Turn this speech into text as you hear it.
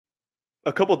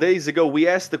A couple days ago, we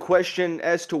asked the question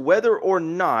as to whether or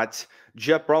not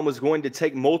Jeff Brom was going to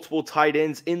take multiple tight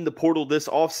ends in the portal this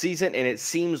offseason, and it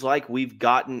seems like we've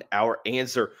gotten our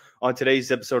answer. On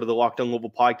today's episode of the Locked On Louisville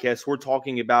podcast, we're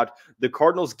talking about the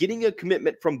Cardinals getting a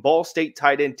commitment from Ball State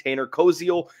tight end Tanner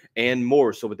Koziol and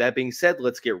more. So with that being said,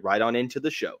 let's get right on into the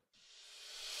show.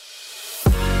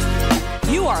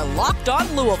 You are Locked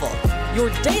On Louisville,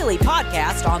 your daily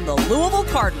podcast on the Louisville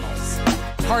Cardinals.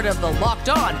 Part of the Locked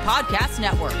On Podcast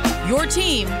Network, your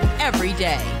team every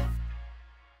day.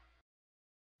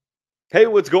 Hey,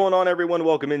 what's going on, everyone?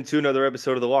 Welcome into another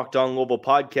episode of the Locked On Louisville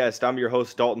podcast. I'm your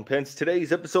host, Dalton Pence.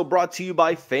 Today's episode brought to you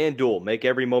by FanDuel. Make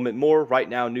every moment more. Right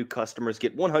now, new customers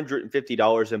get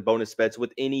 $150 in bonus bets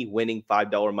with any winning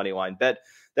 $5 moneyline bet.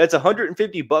 That's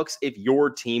 $150 if your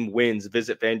team wins.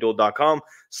 Visit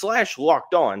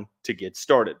FanDuel.com/lockedon to get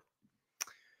started.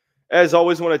 As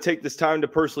always, I want to take this time to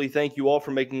personally thank you all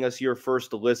for making us your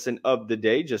first listen of the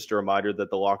day. Just a reminder that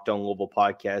the Locked On Louisville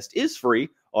podcast is free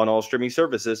on all streaming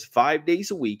services 5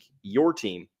 days a week, your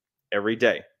team every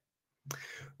day.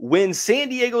 When San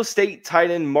Diego State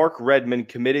tight end Mark Redmond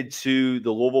committed to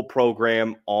the Louisville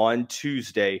program on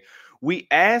Tuesday, we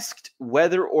asked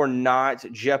whether or not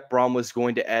Jeff Brom was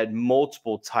going to add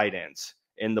multiple tight ends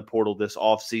in the portal this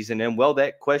offseason. And, well,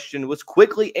 that question was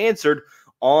quickly answered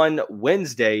on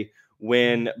Wednesday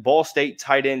when Ball State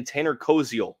tight end Tanner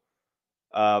Koziol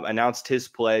announced his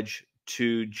pledge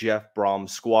to Jeff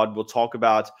Brom's squad. We'll talk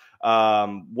about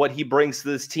what he brings to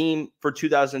this team for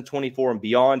 2024 and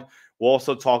beyond. We'll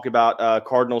also talk about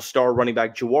Cardinals star running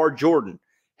back Jawhar Jordan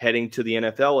heading to the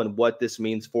NFL and what this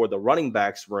means for the running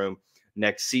backs room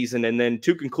next season. And then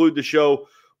to conclude the show,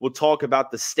 we'll talk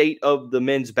about the state of the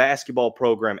men's basketball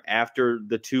program after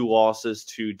the two losses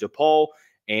to DePaul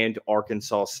and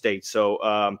Arkansas State.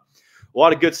 So a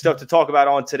lot of good stuff to talk about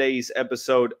on today's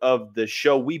episode of the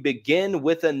show. We begin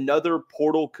with another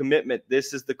portal commitment.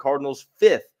 This is the Cardinals'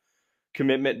 fifth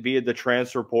commitment via the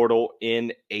transfer portal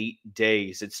in 8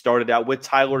 days. It started out with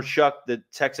Tyler Shuck, the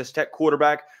Texas Tech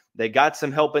quarterback. They got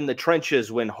some help in the trenches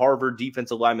when Harvard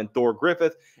defensive lineman Thor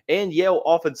Griffith and Yale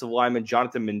offensive lineman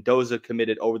Jonathan Mendoza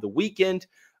committed over the weekend.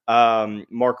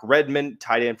 Mark Redmond,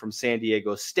 tight end from San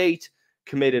Diego State,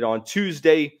 committed on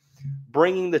Tuesday,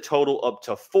 bringing the total up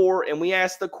to 4. And we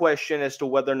asked the question as to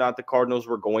whether or not the Cardinals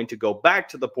were going to go back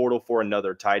to the portal for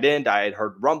another tight end. I had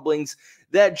heard rumblings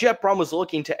that Jeff Brom was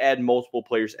looking to add multiple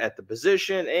players at the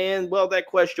position. And, well, that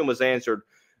question was answered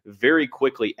very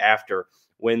quickly after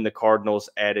when the Cardinals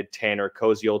added Tanner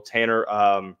Koziol. Tanner,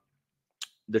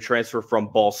 the transfer from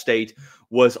Ball State,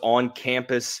 was on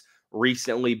campus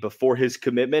recently before his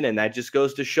commitment. And that just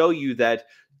goes to show you that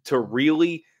to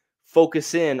really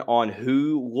focus in on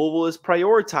who Louisville is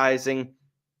prioritizing,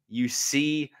 you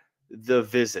see the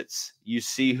visits. You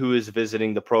see who is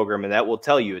visiting the program, and that will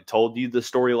tell you. It told you the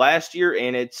story last year,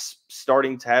 and it's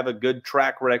starting to have a good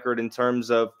track record in terms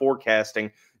of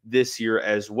forecasting this year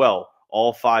as well.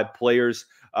 All 5 players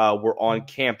were on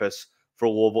campus for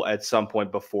Louisville at some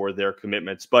point before their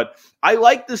commitments. But I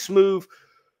like this move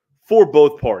for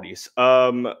both parties.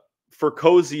 For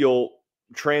Koziol,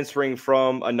 transferring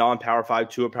from a non-Power 5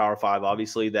 to a Power 5,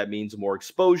 obviously that means more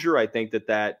exposure. I think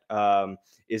that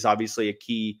is obviously a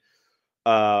key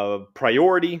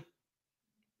priority.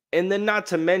 And then not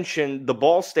to mention the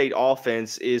Ball State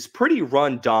offense is pretty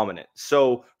run dominant.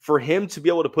 So for him to be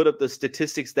able to put up the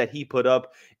statistics that he put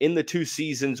up in the 2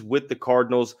 seasons with the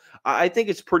Cardinals, I think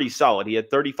it's pretty solid. He had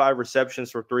 35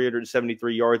 receptions for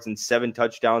 373 yards and 7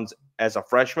 touchdowns as a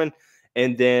freshman.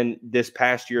 And then this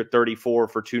past year, 34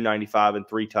 for 295 and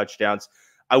 3 touchdowns.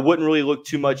 I wouldn't really look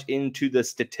too much into the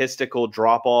statistical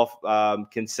drop-off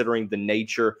considering the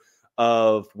nature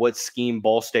of what scheme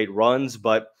Ball State runs.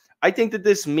 But I think that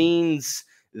this means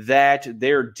that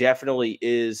there definitely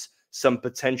is some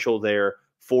potential there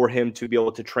for him to be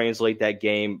able to translate that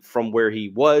game from where he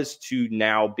was to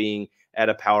now being at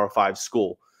a Power 5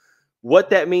 school. What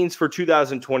that means for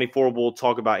 2024, we'll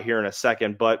talk about here in a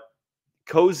second. But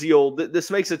Koziol,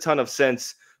 this makes a ton of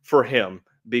sense for him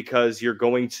because you're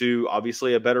going to,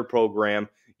 obviously, a better program.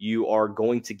 You are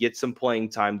going to get some playing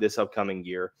time this upcoming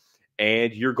year,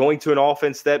 and you're going to an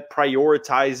offense that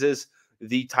prioritizes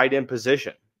the tight end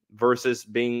position versus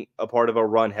being a part of a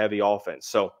run-heavy offense.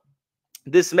 So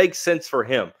this makes sense for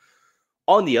him.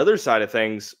 On the other side of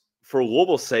things, for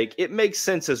Louisville's sake, it makes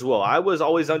sense as well. I was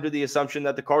always under the assumption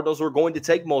that the Cardinals were going to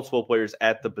take multiple players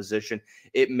at the position.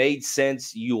 It made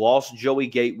sense. You lost Joey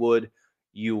Gatewood.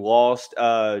 You lost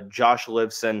Josh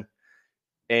Livson.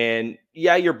 And,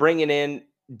 yeah, you're bringing in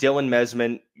Dylan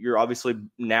Mesman. You're obviously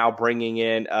now bringing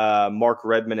in Mark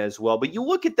Redmond as well. But you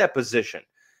look at that position,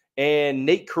 and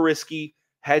Nate Kariski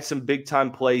had some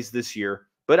big-time plays this year.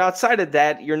 But outside of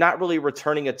that, you're not really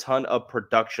returning a ton of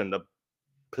production. The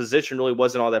position really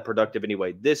wasn't all that productive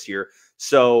anyway this year.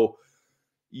 So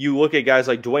you look at guys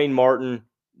like Dwayne Martin,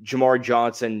 Jawhar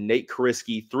Johnson, Nate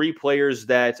Kariski, 3 players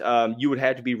that you would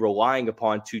have to be relying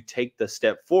upon to take the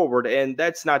step forward. And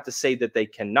that's not to say that they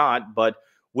cannot, but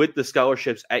with the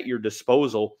scholarships at your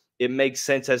disposal, it makes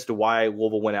sense as to why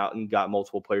Louisville went out and got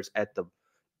multiple players at the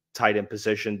tight end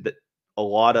position. That a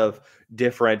lot of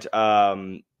different,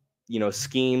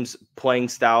 schemes, playing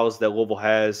styles that Louisville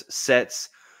has, sets.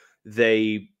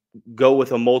 They go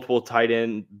with a multiple tight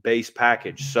end base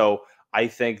package. So I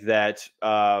think that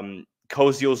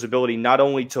Koziol's ability not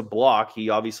only to block, he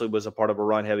obviously was a part of a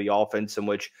run-heavy offense in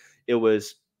which it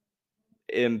was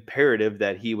imperative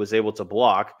that he was able to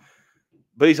block,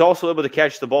 but he's also able to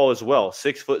catch the ball as well.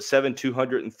 6'7",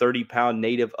 230-pound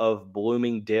native of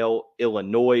Bloomingdale,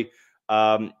 Illinois,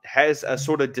 has a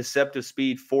sort of deceptive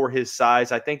speed for his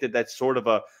size. I think that that's sort of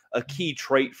a key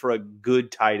trait for a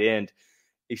good tight end,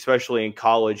 especially in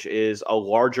college, is a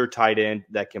larger tight end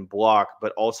that can block,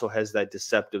 but also has that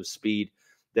deceptive speed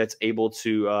that's able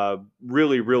to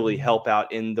really, really help out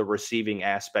in the receiving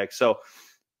aspect. So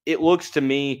it looks to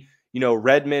me,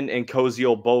 Redmond and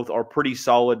Koziol both are pretty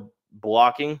solid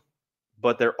blocking,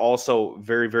 but they're also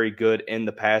very, very good in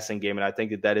the passing game. And I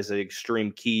think that that is an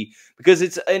extreme key because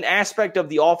it's an aspect of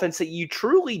the offense that you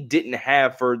truly didn't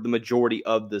have for the majority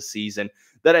of the season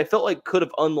that I felt like could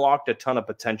have unlocked a ton of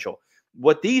potential.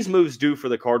 What these moves do for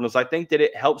the Cardinals, I think that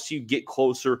it helps you get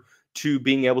closer to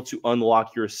being able to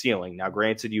unlock your ceiling. Now,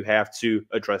 granted, you have to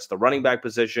address the running back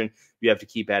position. You have to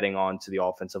keep adding on to the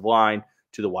offensive line,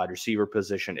 to the wide receiver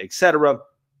position, etc.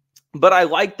 But I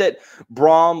like that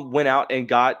Braum went out and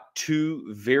got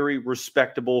 2 very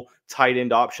respectable tight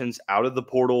end options out of the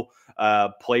portal,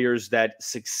 players that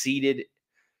succeeded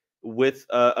with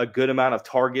a good amount of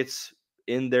targets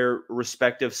in their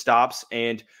respective stops.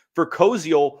 And for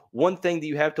Koziol, one thing that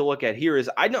you have to look at here is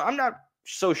I'm not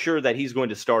so sure that he's going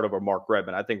to start over Mark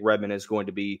Redmond. I think Redmond is going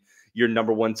to be your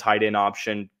number 1 tight end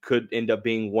option, could end up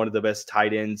being one of the best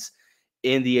tight ends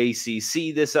in the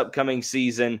ACC this upcoming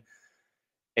season,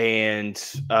 and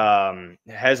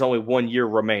has only 1 year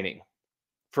remaining.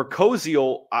 For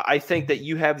Koziol, I think that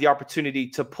you have the opportunity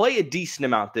to play a decent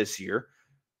amount this year.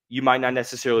 You might not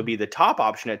necessarily be the top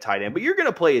option at tight end, but you're going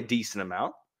to play a decent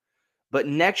amount. But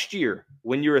next year,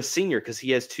 when you're a senior, because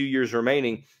he has 2 years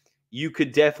remaining, you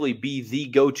could definitely be the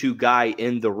go-to guy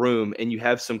in the room, and you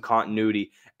have some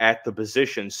continuity at the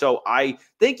position. So I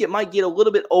think it might get a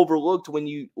little bit overlooked when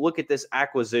you look at this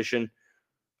acquisition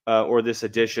or this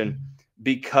addition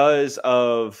because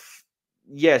of,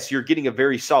 yes, you're getting a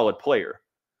very solid player,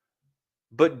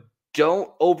 but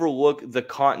don't overlook the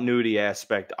continuity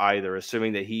aspect either,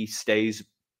 assuming that he stays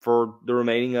for the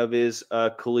remaining of his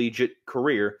collegiate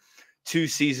career. 2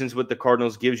 seasons with the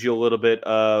Cardinals gives you a little bit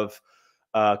of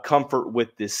comfort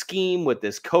with this scheme, with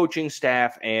this coaching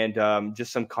staff, and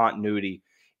just some continuity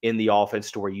in the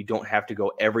offense to where you don't have to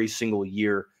go every single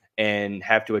year and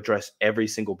have to address every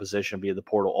single position via the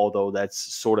portal, although that's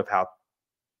sort of how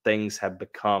things have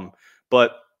become.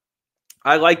 But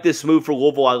I like this move for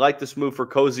Louisville. I like this move for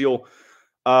Koziol.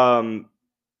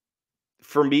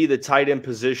 For me, the tight end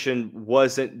position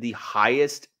wasn't the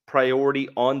highest priority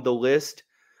on the list,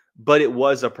 but it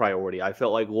was a priority. I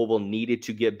felt like Louisville needed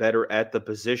to get better at the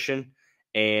position,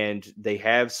 and they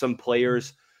have some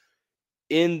players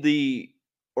on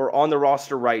the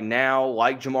roster right now,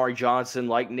 like Jawhar Johnson,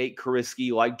 like Nate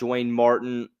Kariski, like Dwayne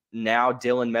Martin, now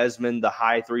Dylan Mesman, the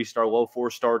high 3-star, low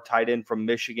 4-star tight end from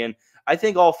Michigan. I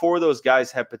think all 4 of those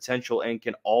guys have potential and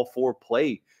can all 4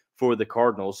 play for the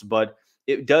Cardinals, but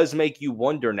it does make you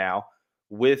wonder now,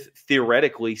 with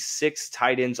theoretically 6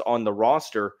 tight ends on the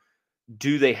roster,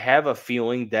 do they have a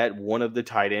feeling that one of the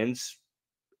tight ends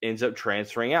ends up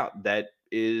transferring out? That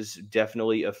is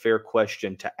definitely a fair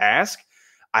question to ask.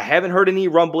 I haven't heard any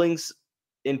rumblings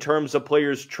in terms of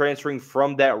players transferring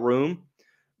from that room,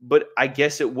 but I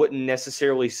guess it wouldn't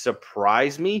necessarily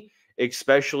surprise me,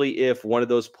 especially if one of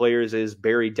those players is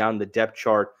buried down the depth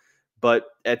chart. But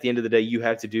at the end of the day, you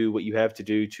have to do what you have to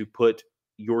do to put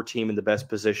your team in the best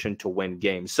position to win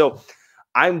games. So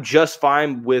I'm just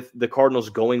fine with the Cardinals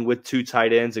going with 2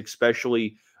 tight ends,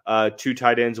 especially 2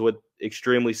 tight ends with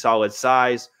extremely solid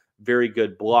size, very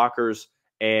good blockers,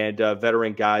 and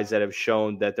veteran guys that have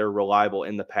shown that they're reliable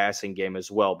in the passing game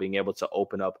as well, being able to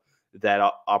open up that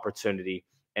opportunity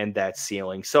and that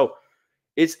ceiling. So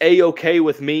it's A-okay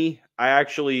with me. I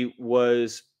actually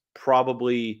was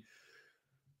probably,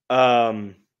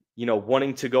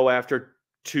 wanting to go after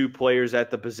 2 players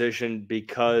at the position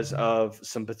because of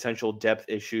some potential depth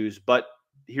issues. But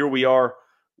here we are.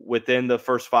 within the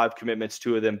first 5 commitments,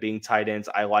 2 of them being tight ends,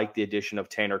 I like the addition of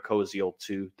Tanner Koziol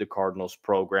to the Cardinals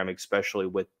program, especially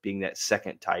with being that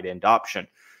second tight end option.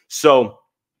 So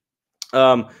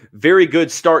very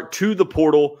good start to the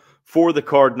portal for the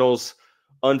Cardinals.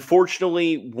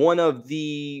 Unfortunately, one of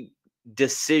the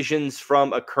decisions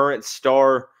from a current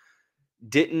star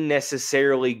didn't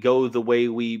necessarily go the way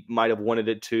we might have wanted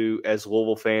it to as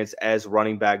Louisville fans, as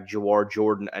running back Jawhar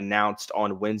Jordan announced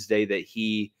on Wednesday that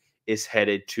he is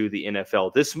headed to the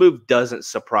NFL. This move doesn't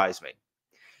surprise me,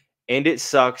 and it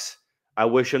sucks. I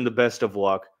wish him the best of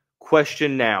luck.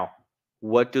 Question now,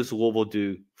 what does Louisville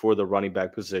do for the running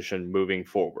back position moving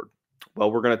forward?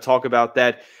 Well, we're going to talk about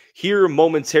that here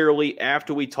momentarily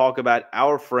after we talk about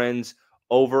our friends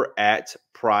over at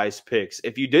Prize Picks.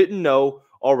 If you didn't know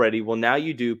already, well, now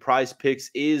you do. Prize Picks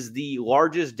is the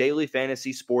largest daily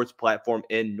fantasy sports platform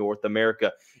in North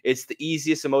America. It's the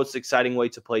easiest and most exciting way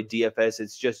to play DFS.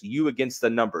 It's just you against the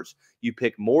numbers. You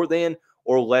pick more than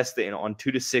or less than on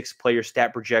 2 to 6 player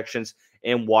stat projections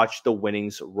and watch the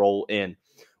winnings roll in.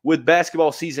 With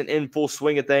basketball season in full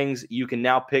swing of things, you can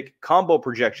now pick combo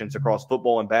projections across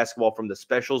football and basketball from the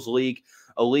Specials League,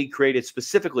 a league created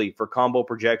specifically for combo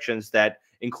projections that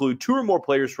include 2 or more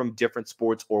players from different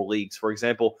sports or leagues. For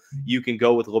example, you can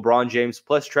go with LeBron James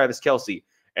plus Travis Kelce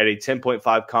at a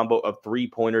 10.5 combo of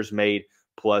 3-pointers made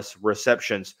plus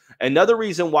receptions. Another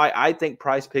reason why I think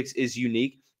Prize Picks is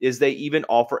unique is they even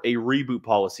offer a reboot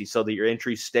policy so that your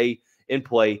entries stay in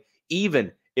play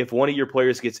even if one of your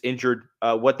players gets injured.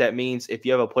 What that means, if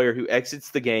you have a player who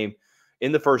exits the game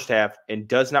in the first half and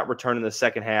does not return in the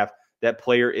second half, that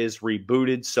player is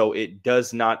rebooted, so it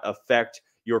does not affect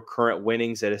your current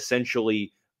winnings. It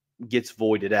essentially gets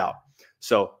voided out.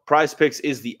 So Prize Picks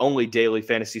is the only daily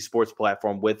fantasy sports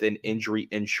platform with an injury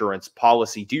insurance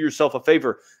policy. Do yourself a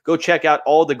favor. Go check out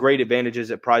all the great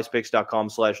advantages at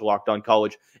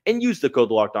prizepicks.com/LockedOnCollege and use the code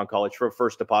LockedOnCollege for a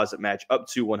first deposit match up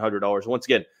to $100. Once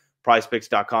again,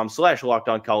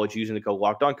 prizepicks.com/LockedOnCollege using the code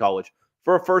LockedOnCollege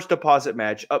for a first deposit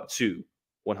match up to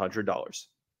 $100.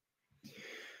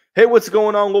 Hey, what's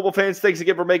going on, Louisville fans? Thanks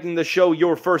again for making the show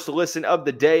your first listen of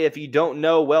the day. If you don't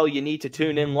know, well, you need to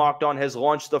tune in. Locked On has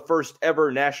launched the first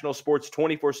ever national sports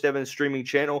 24/7 streaming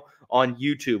channel on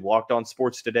YouTube. Locked On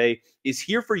Sports Today is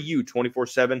here for you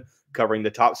 24/7, covering the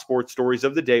top sports stories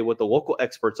of the day with the local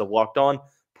experts of Locked On,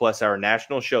 plus our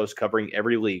national shows covering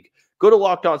every league. Go to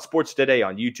Locked On Sports Today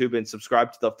on YouTube and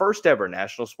subscribe to the first ever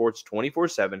national sports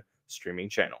 24/7 streaming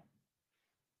channel.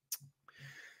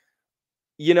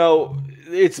 You know,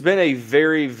 it's been a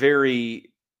very,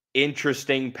 very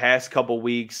interesting past couple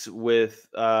weeks with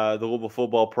the Louisville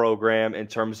football program in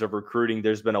terms of recruiting.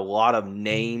 There's been a lot of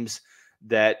names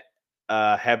that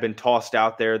have been tossed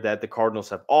out there that the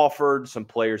Cardinals have offered. Some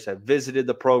players have visited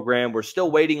the program. We're still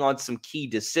waiting on some key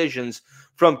decisions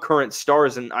from current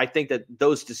stars, and I think that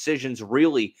those decisions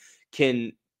really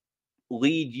can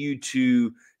lead you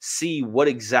to see what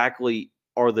exactly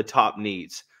are the top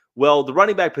needs. Well, the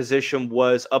running back position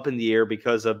was up in the air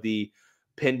because of the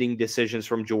pending decisions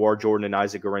from Jawhar Jordan and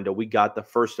Isaac Guerendo. We got the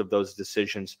first of those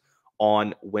decisions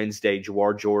on Wednesday.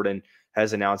 Jawhar Jordan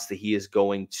has announced that he is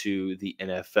going to the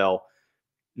NFL.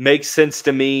 Makes sense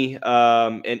to me.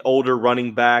 An older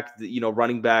running back,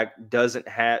 running back doesn't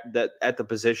have that at the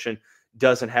position,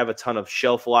 doesn't have a ton of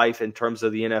shelf life in terms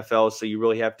of the NFL. So you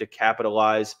really have to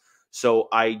capitalize. So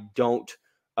I don't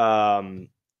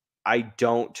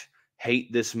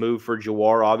hate this move for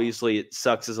Jawhar. Obviously, it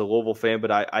sucks as a Louisville fan, but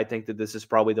I think that this is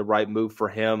probably the right move for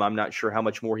him. I'm not sure how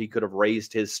much more he could have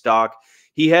raised his stock.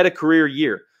 He had a career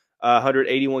year,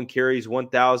 181 carries,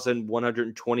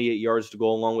 1,128 yards to go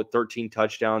along with 13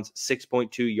 touchdowns,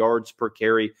 6.2 yards per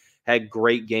carry. Had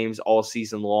great games all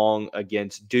season long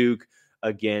against Duke,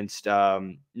 against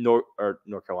North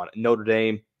Carolina, Notre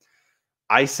Dame.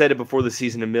 I said it before the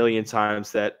season a million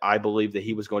times that I believe that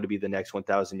he was going to be the next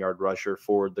 1,000-yard rusher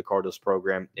for the Cardinals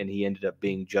program, and he ended up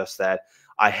being just that.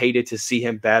 I hated to see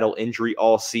him battle injury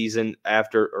all season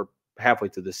or halfway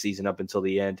through the season up until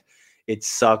the end. It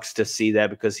sucks to see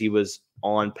that because he was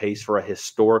on pace for a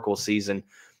historical season,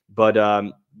 but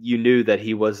you knew that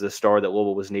he was the star that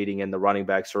Louisville was needing in the running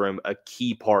backs room, a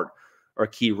key part or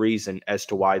key reason as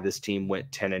to why this team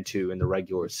went 10-2 in the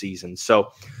regular season.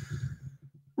 So,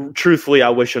 truthfully, I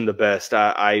wish him the best.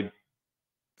 I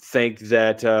think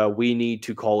that we need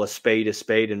to call a spade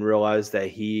and realize that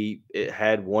he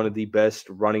had one of the best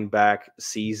running back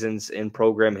seasons in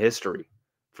program history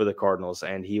for the Cardinals,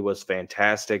 and he was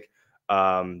fantastic.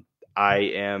 I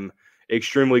am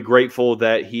extremely grateful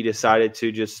that he decided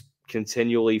to just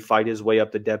continually fight his way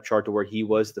up the depth chart to where he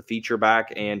was the feature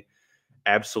back and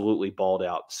absolutely balled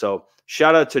out. So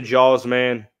shout out to Jaws,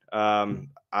 man.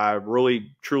 I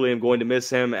really, truly am going to miss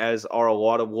him, as are a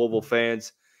lot of Louisville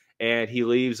fans, and he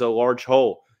leaves a large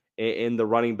hole in the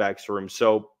running backs room.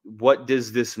 So what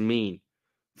does this mean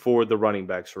for the running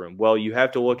backs room? Well, you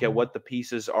have to look at what the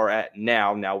pieces are at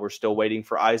now. Now we're still waiting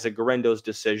for Isaac Guerendo's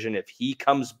decision. If he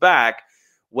comes back,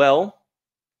 well,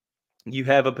 you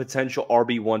have a potential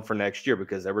RB1 for next year,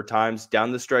 because there were times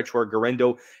down the stretch where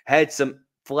Guerendo had some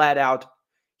flat out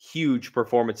huge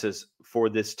performances for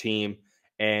this team,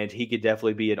 and he could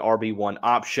definitely be an RB1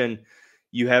 option.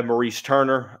 You have Maurice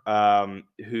Turner,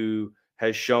 who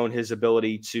has shown his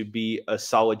ability to be a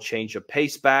solid change of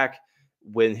pace back.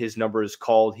 When his number is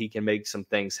called, he can make some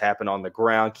things happen on the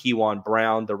ground. Kewan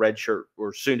Brown, the redshirt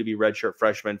or soon-to-be redshirt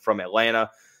freshman from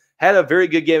Atlanta, had a very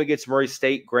good game against Murray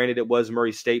State. Granted, it was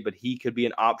Murray State, but he could be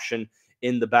an option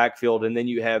in the backfield. And then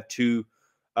you have two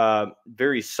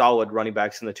very solid running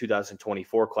backs in the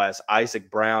 2024 class. Isaac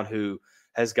Brown, who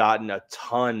has gotten a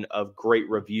ton of great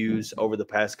reviews over the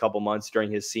past couple months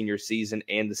during his senior season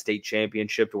and the state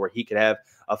championship, to where he could have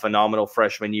a phenomenal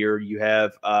freshman year. You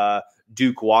have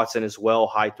Duke Watson as well,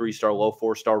 high 3-star, low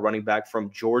 4-star running back from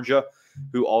Georgia,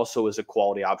 who also is a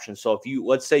quality option. So if you,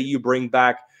 let's say you bring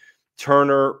back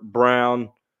Turner, Brown,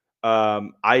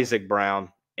 Isaac Brown,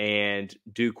 and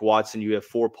Duke Watson, you have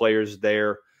 4 players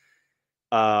there.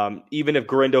 Even if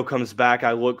Guerendo comes back,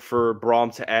 I look for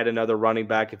Braum to add another running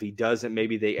back. If he doesn't,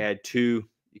 maybe they add 2.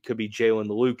 It could be Jalen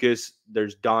Lucas.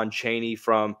 There's Don Chaney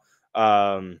from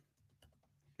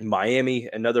Miami,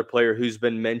 another player who's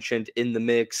been mentioned in the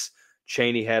mix.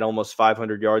 Chaney had almost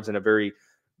 500 yards in a very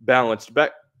balanced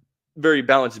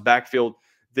backfield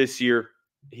this year.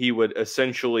 He would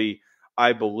essentially,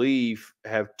 I believe,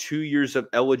 have 2 years of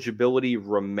eligibility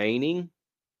remaining.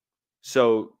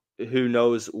 So who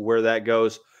knows where that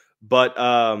goes. But,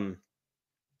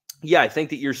 yeah, I think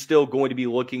that you're still going to be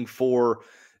looking for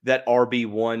that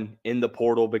RB1 in the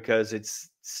portal, because it's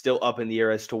still up in the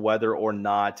air as to whether or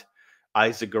not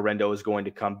Isaac Guerendo is going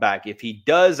to come back. If he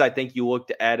does, I think you look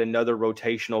to add another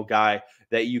rotational guy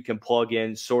that you can plug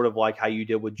in, sort of like how you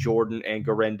did with Jordan and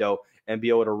Guerendo, and be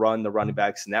able to run the running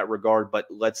backs in that regard. But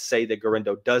let's say that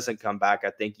Guerendo doesn't come back.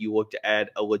 I think you look to add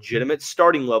a legitimate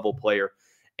starting level player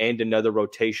and another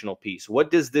rotational piece. What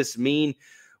does this mean?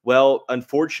 Well,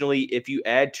 unfortunately, if you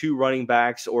add 2 running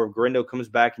backs, or if Guerendo comes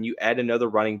back and you add another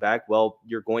running back, well,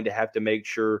 you're going to have to make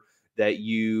sure that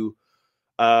you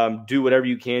do whatever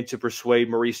you can to persuade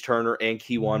Maurice Turner and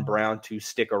Kewan Brown to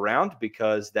stick around,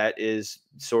 because that is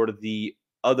sort of the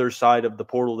other side of the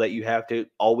portal that you have to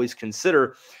always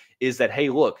consider, is that, hey,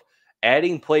 look,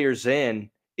 adding players in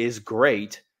is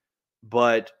great,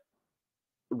 but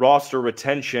roster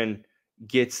retention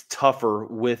gets tougher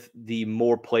with the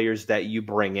more players that you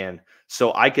bring in.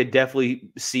 So I could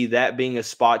definitely see that being a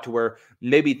spot to where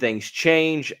maybe things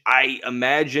change. I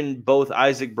imagine both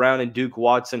Isaac Brown and Duke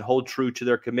Watson hold true to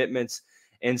their commitments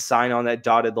and sign on that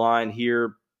dotted line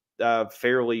here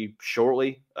fairly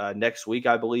shortly. Next week,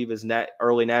 I believe, is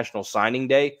early National Signing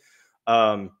Day.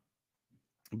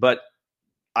 But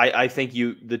I think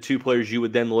the 2 players you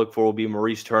would then look for will be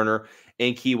Maurice Turner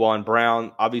and Kewan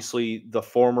Brown. Obviously, the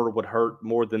former would hurt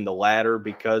more than the latter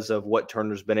because of what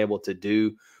Turner's been able to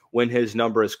do when his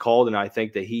number is called, and I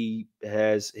think that he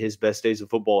has his best days of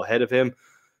football ahead of him.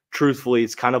 Truthfully,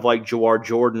 it's kind of like Jawhar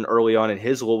Jordan early on in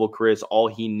his Louisville career. All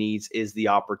he needs is the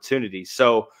opportunity.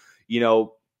 So,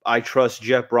 I trust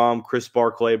Jeff Braum, Chris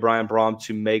Barclay, Brian Braum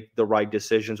to make the right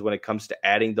decisions when it comes to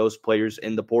adding those players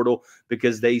in the portal,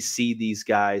 because they see these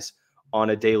guys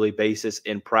on a daily basis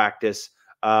in practice.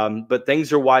 But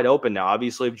things are wide open now.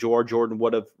 Obviously, if Jawhar Jordan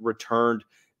would have returned,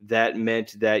 that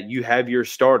meant that you have your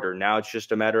starter. Now it's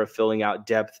just a matter of filling out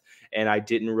depth, and I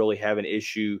didn't really have an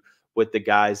issue with the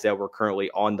guys that were currently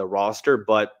on the roster,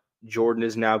 but Jordan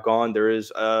is now gone. There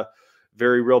is a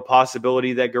very real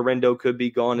possibility that Guerendo could be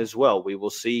gone as well. We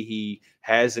will see. He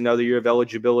has another year of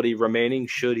eligibility remaining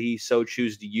should he so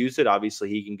choose to use it. Obviously,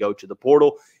 he can go to the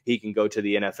portal, he can go to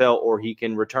the NFL, or he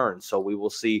can return. So we will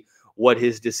see what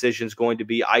his decision is going to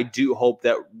be. I do hope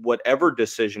that whatever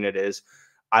decision it is,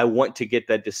 I want to get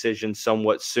that decision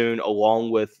somewhat soon,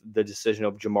 along with the decision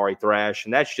of Jamari Thrash.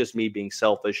 And that's just me being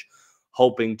selfish,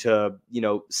 hoping to,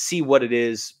 see what it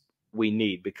is we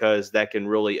need, because that can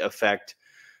really affect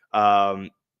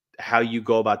how you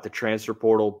go about the transfer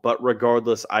portal. But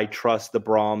regardless, I trust the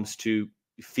Brahms to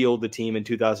field the team in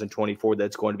 2024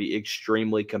 that's going to be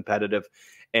extremely competitive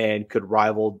and could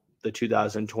rival the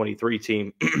 2023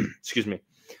 team, excuse me,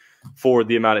 for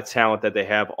the amount of talent that they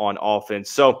have on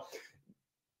offense. So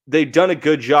they've done a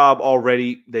good job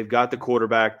already. They've got the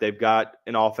quarterback. They've got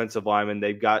an offensive lineman.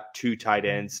 They've got 2 tight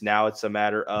ends. Now it's a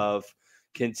matter of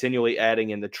continually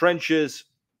adding in the trenches,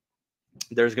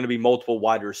 There's going to be multiple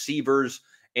wide receivers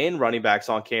and running backs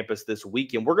on campus this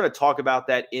week, and we're going to talk about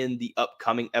that in the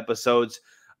upcoming episodes.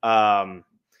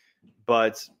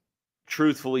 But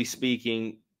truthfully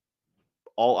speaking,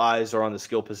 all eyes are on the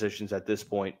skill positions at this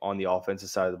point on the offensive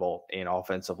side of the ball and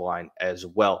offensive line as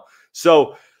well.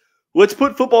 So let's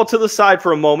put football to the side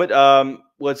for a moment.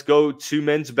 Let's go to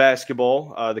men's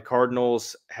basketball. The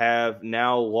Cardinals have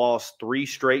now lost 3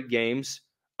 straight games.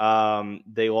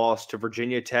 They lost to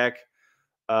Virginia Tech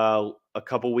a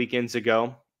couple weekends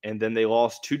ago, and then they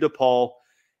lost to DePaul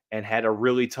and had a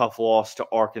really tough loss to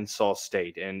Arkansas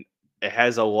State. And it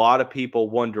has a lot of people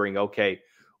wondering, okay,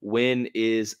 when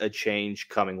is a change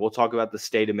coming? We'll talk about the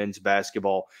state of men's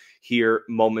basketball here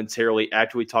momentarily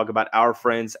after we talk about our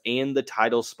friends and the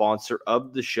title sponsor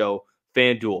of the show,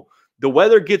 FanDuel. The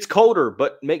weather gets colder,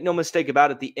 but make no mistake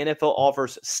about it, the NFL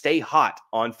offers stay hot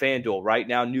on FanDuel. Right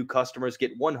now, new customers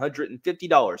get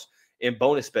 $150 in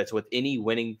bonus bets with any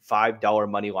winning $5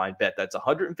 money line bet. That's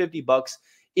 $150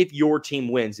 if your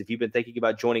team wins. If you've been thinking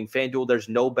about joining FanDuel, there's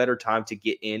no better time to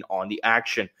get in on the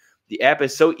action. The app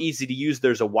is so easy to use.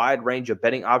 There's a wide range of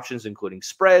betting options, including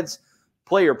spreads,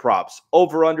 player props,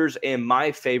 over-unders, and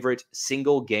my favorite,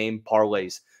 single game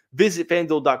parlays. Visit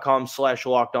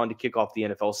FanDuel.com/lockedon to kick off the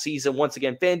NFL season. Once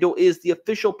again, FanDuel is the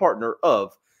official partner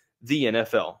of the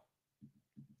NFL.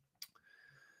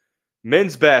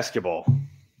 Men's basketball.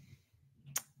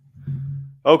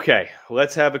 Okay,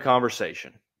 let's have a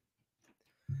conversation.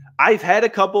 I've had a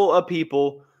couple of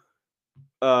people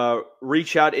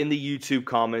reach out in the YouTube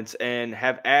comments and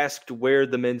have asked where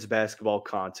the men's basketball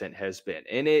content has been.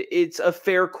 And it's a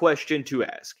fair question to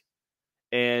ask.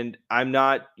 And I'm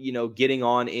not, getting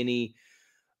on any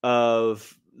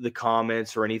of the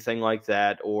comments or anything like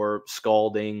that, or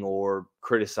scalding or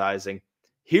criticizing.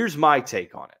 Here's my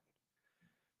take on it.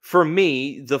 For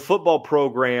me, the football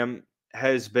program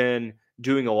has been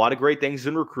doing a lot of great things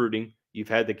in recruiting. You've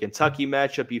had the Kentucky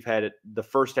matchup. You've had the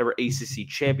first ever ACC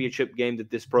championship game that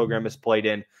this program has played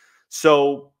in.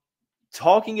 So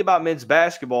talking about men's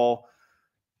basketball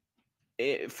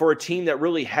for a team that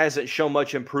really hasn't shown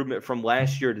much improvement from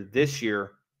last year to this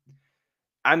year,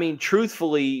 I mean,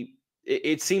 truthfully,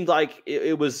 it seemed like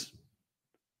it was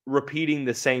repeating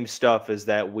the same stuff as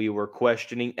that. We were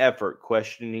questioning effort,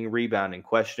 questioning rebounding,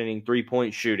 questioning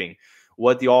three-point shooting,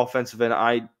 what the offensive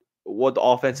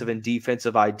and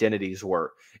defensive identities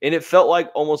were. And it felt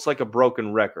like almost like a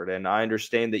broken record. And I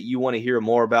understand that you want to hear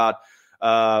more about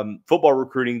football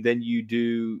recruiting than you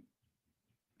do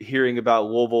hearing about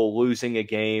Louisville losing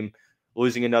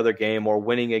another game, or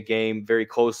winning a game very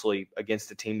closely against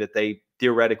a team that they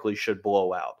theoretically should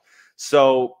blow out.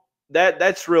 So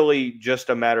that's really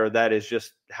just a matter of that is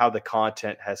just how the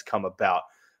content has come about.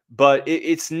 But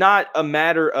it's not a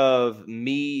matter of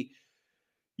me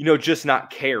just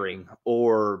not caring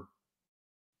or,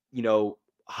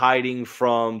 hiding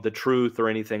from the truth or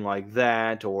anything like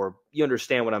that, or you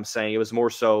understand what I'm saying. It was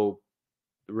more so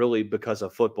really because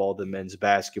of football than men's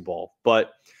basketball.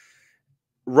 But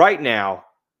right now,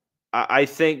 I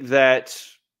think that,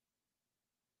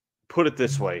 put it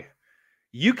this way,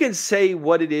 you can say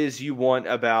what it is you want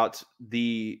about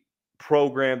the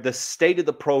program, the state of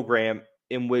the program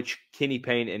in which Kenny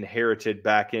Payne inherited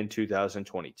back in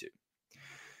 2022.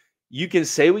 You can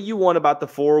say what you want about the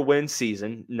 4-win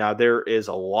season. Now, there is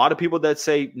a lot of people that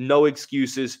say no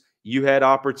excuses. You had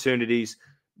opportunities.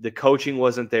 The coaching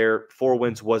wasn't there. 4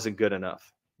 wins wasn't good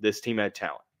enough. This team had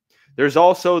talent. There's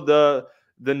also the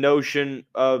notion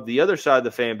of the other side of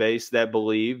the fan base that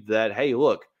believe that, hey,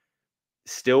 look,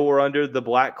 still we're under the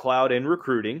black cloud in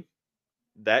recruiting.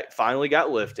 That finally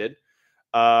got lifted.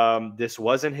 This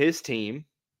wasn't his team.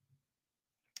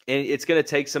 And it's going to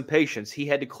take some patience. He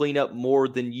had to clean up more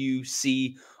than you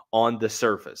see on the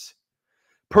surface.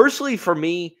 Personally, for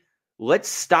me, let's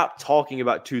stop talking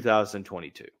about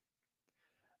 2022.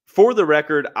 For the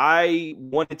record, I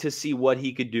wanted to see what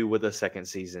he could do with a second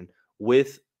season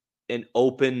with an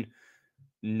open,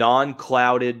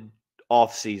 non-clouded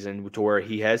offseason to where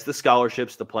he has the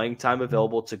scholarships, the playing time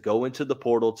available to go into the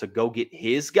portal, to go get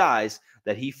his guys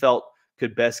that he felt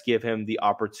could best give him the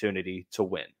opportunity to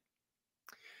win.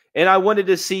 And I wanted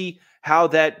to see how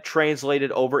that translated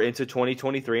over into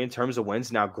 2023 in terms of wins.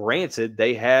 Now, granted,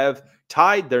 they have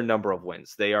tied their number of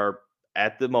wins. They are,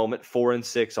 at the moment,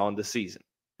 4-6 on the season.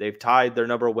 They've tied their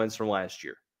number of wins from last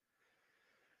year.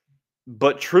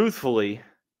 But truthfully,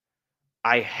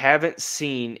 I haven't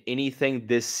seen anything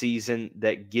this season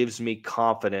that gives me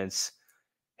confidence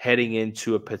heading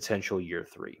into a potential year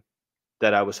 3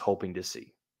 that I was hoping to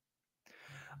see.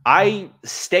 I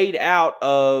stayed out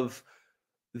of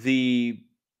the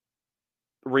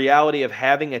reality of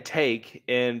having a take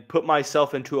and put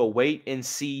myself into a wait and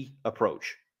see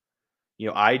approach.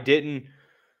 I didn't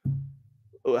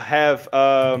have,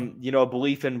 a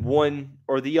belief in one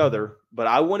or the other, but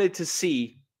I wanted to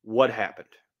see what happened.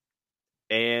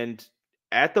 And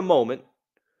at the moment,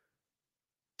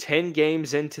 10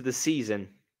 games into the season,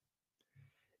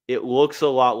 it looks a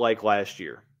lot like last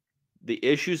year. The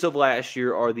issues of last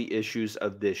year are the issues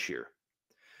of this year.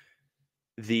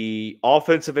 The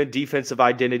offensive and defensive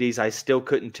identities, I still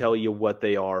couldn't tell you what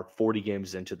they are 40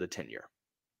 games into the tenure.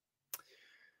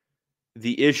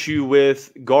 The issue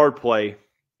with guard play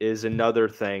is another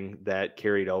thing that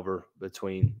carried over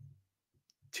between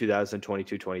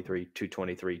 2022-23 to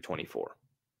 23-24.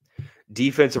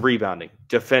 Defensive rebounding,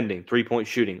 defending, three-point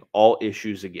shooting, all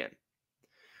issues again.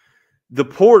 The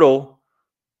portal,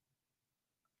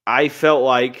 I felt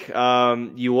like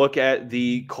you look at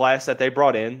the class that they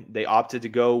brought in, they opted to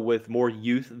go with more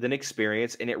youth than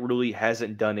experience, and it really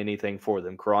hasn't done anything for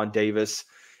them. Karan Davis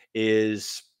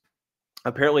is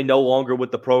apparently no longer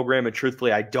with the program, and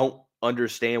truthfully, I don't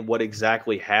understand what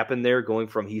exactly happened there, going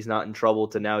from he's not in trouble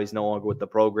to now he's no longer with the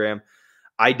program.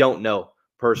 I don't know,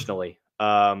 personally.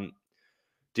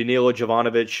 Danilo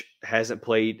Jovanovic hasn't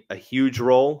played a huge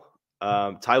role.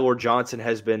 Tyler Johnson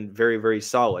has been very, very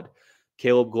solid.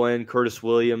 Caleb Glenn, Curtis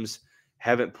Williams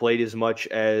haven't played as much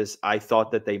as I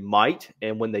thought that they might.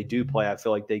 And when they do play, I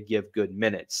feel like they give good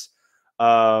minutes.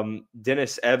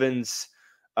 Dennis Evans,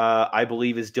 I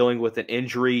believe, is dealing with an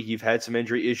injury. You've had some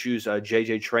injury issues.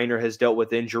 J.J. Traynor has dealt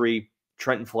with injury.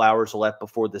 Trenton Flowers left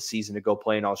before the season to go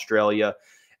play in Australia.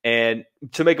 And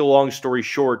to make a long story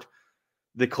short,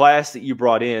 the class that you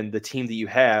brought in, the team that you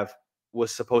have,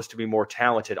 was supposed to be more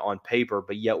talented on paper,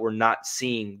 but yet we're not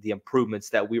seeing the improvements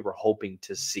that we were hoping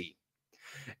to see.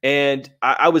 And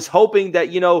I was hoping that,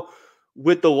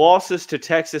 with the losses to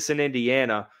Texas and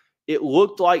Indiana, it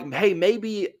looked like, hey,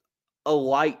 maybe a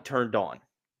light turned on.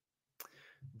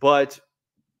 But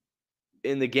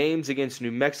in the games against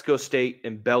New Mexico State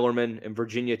and Bellarmine and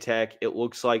Virginia Tech, it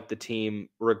looks like the team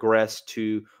regressed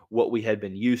to what we had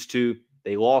been used to.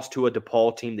 They lost to a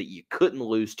DePaul team that you couldn't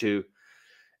lose to.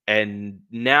 And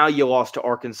now you lost to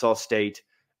Arkansas State.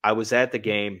 I was at the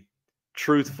game.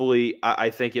 Truthfully, I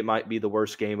think it might be the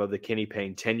worst game of the Kenny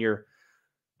Payne tenure.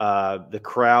 The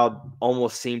crowd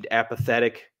almost seemed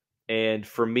apathetic. And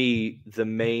for me, the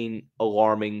main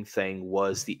alarming thing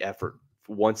was the effort.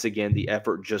 Once again, the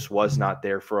effort just was not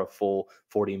there for a full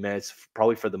 40 minutes,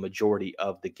 probably for the majority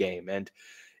of the game. And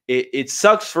it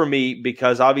sucks for me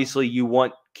because obviously you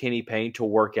want Kenny Payne to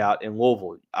work out in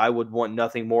Louisville. I would want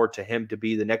nothing more to him to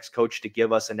be the next coach to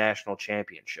give us a national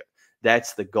championship.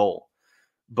 That's the goal.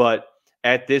 But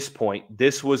at this point,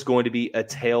 this was going to be a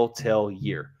telltale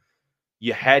year.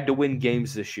 You had to win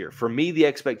games this year. For me, the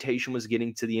expectation was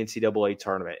getting to the NCAA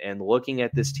tournament. And looking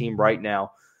at this team right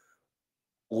now,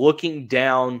 looking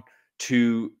down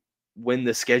to when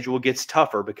the schedule gets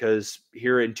tougher, because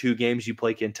here in 2 games you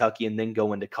play Kentucky and then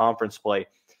go into conference play,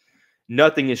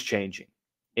 nothing is changing.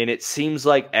 And it seems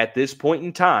like at this point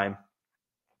in time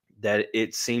that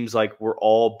it seems like we're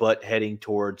all but heading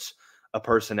towards a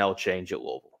personnel change at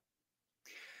Louisville.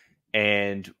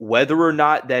 And whether or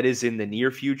not that is in the near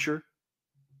future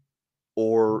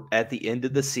or at the end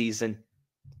of the season,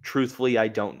 truthfully, I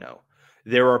don't know.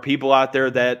 There are people out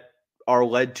there that are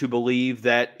led to believe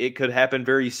that it could happen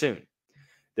very soon.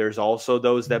 There's also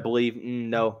those that believe,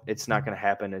 no, it's not going to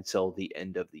happen until the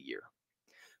end of the year.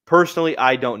 Personally,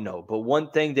 I don't know. But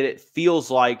one thing that it feels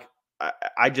like,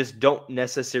 I just don't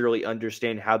necessarily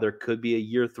understand how there could be a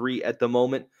year 3 at the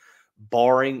moment,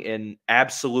 barring an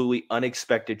absolutely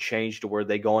unexpected change to where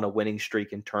they go on a winning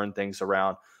streak and turn things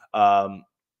around.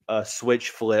 A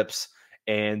switch flips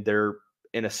and they're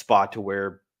in a spot to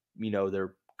where,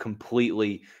 they're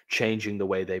completely changing the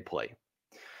way they play.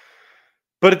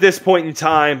 But at this point in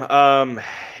time,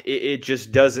 it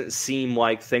just doesn't seem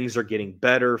like things are getting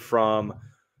better from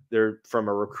a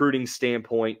recruiting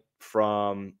standpoint,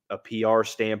 from a PR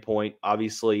standpoint.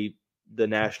 Obviously, the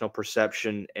national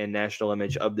perception and national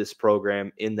image of this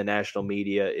program in the national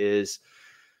media is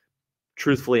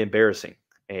truthfully embarrassing.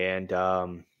 And,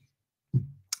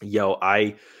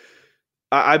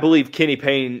 I believe Kenny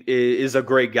Payne is a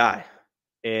great guy.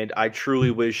 And I truly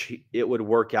wish it would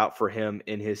work out for him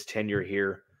in his tenure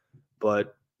here.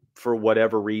 But for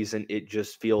whatever reason, it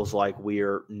just feels like we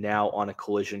are now on a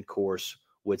collision course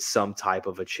with some type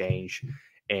of a change.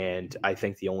 And I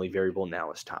think the only variable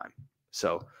now is time.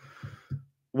 So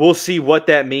we'll see what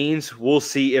that means. We'll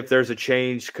see if there's a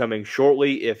change coming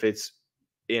shortly. If it's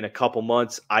in a couple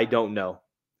months, I don't know.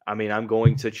 I mean, I'm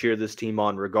going to cheer this team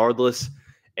on regardless.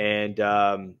 And,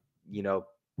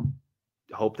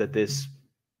 hope that this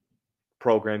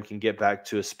program can get back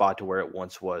to a spot to where it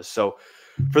once was. So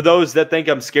for those that think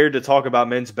I'm scared to talk about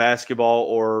men's basketball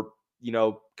or,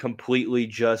 completely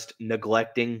just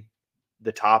neglecting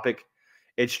the topic,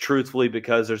 it's truthfully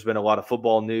because there's been a lot of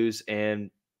football news and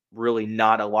really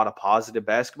not a lot of positive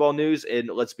basketball news. And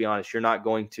let's be honest, you're not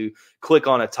going to click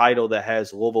on a title that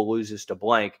has Louisville loses to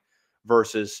blank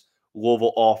versus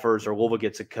Louisville offers or Louisville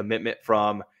gets a commitment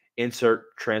from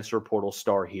insert transfer portal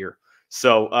star here.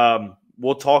 So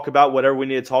we'll talk about whatever we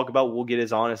need to talk about. We'll get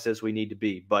as honest as we need to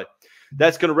be. But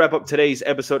that's going to wrap up today's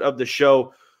episode of the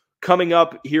show. Coming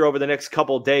up here over the next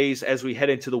couple of days as we head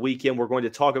into the weekend, we're going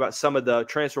to talk about some of the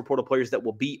transfer portal players that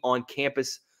will be on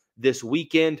campus this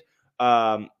weekend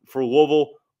for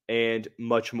Louisville and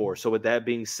much more. So with that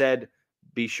being said,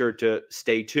 be sure to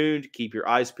stay tuned, keep your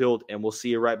eyes peeled, and we'll see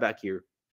you right back here